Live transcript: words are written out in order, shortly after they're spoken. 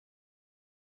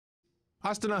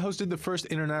Astana hosted the first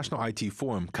international IT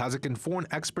forum. Kazakh and foreign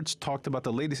experts talked about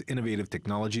the latest innovative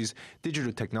technologies,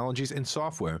 digital technologies, and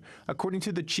software. According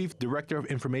to the Chief Director of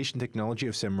Information Technology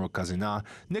of Astana,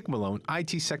 Nick Malone,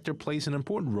 IT sector plays an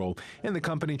important role in the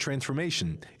company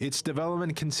transformation. Its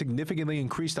development can significantly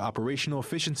increase the operational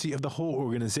efficiency of the whole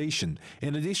organization.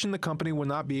 In addition, the company will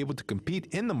not be able to compete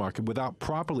in the market without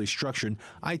properly structured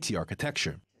IT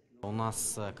architecture. У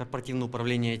нас корпоративное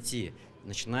управление IT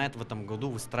начинает в этом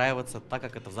году выстраиваться так,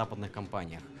 как это в западных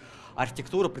компаниях.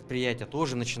 Архитектура предприятия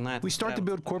тоже начинает. We start to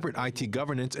build corporate IT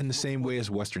governance in the same way as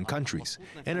Western countries.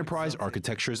 Enterprise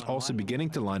architecture is also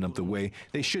beginning to line up the way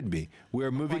they should be. We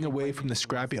are moving away from the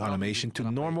scrappy automation to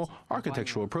normal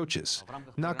architectural approaches.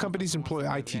 Now companies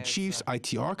employ IT chiefs,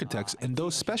 IT architects, and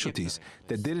those specialties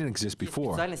that didn't exist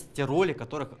before. Те роли,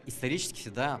 которых исторически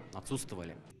всегда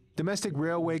отсутствовали. Domestic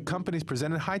railway companies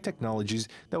presented high technologies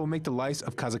that will make the lives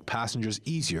of Kazakh passengers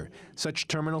easier. Such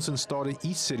terminals installed in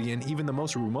each city and even the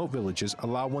most remote villages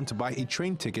allow one to buy a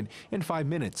train ticket in 5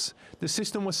 minutes. The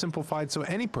system was simplified so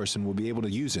any person will be able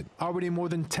to use it. Already more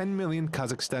than 10 million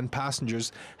Kazakhstan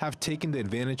passengers have taken the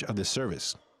advantage of this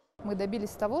service. Мы добились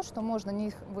того, что можно,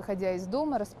 не выходя из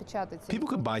дома, распечатать. People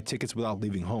could buy tickets without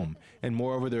leaving home, and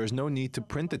moreover, there is no need to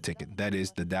print the ticket. That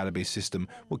is, the database system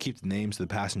will keep the names of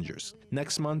the passengers.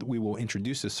 Next month, we will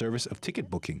introduce the service of ticket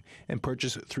booking and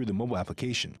purchase through the mobile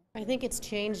application. I think it's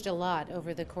changed a lot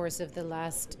over the course of the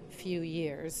last few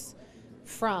years,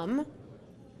 from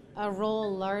a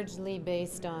role largely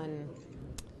based on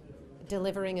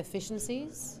delivering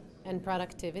efficiencies and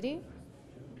productivity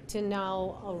to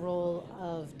now a role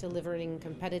of delivering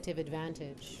competitive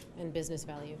advantage and business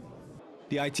value.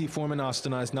 The IT Forum in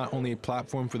Astana is not only a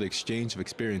platform for the exchange of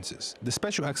experiences. The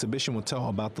special exhibition will tell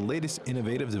about the latest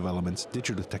innovative developments,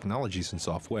 digital technologies, and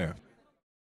software.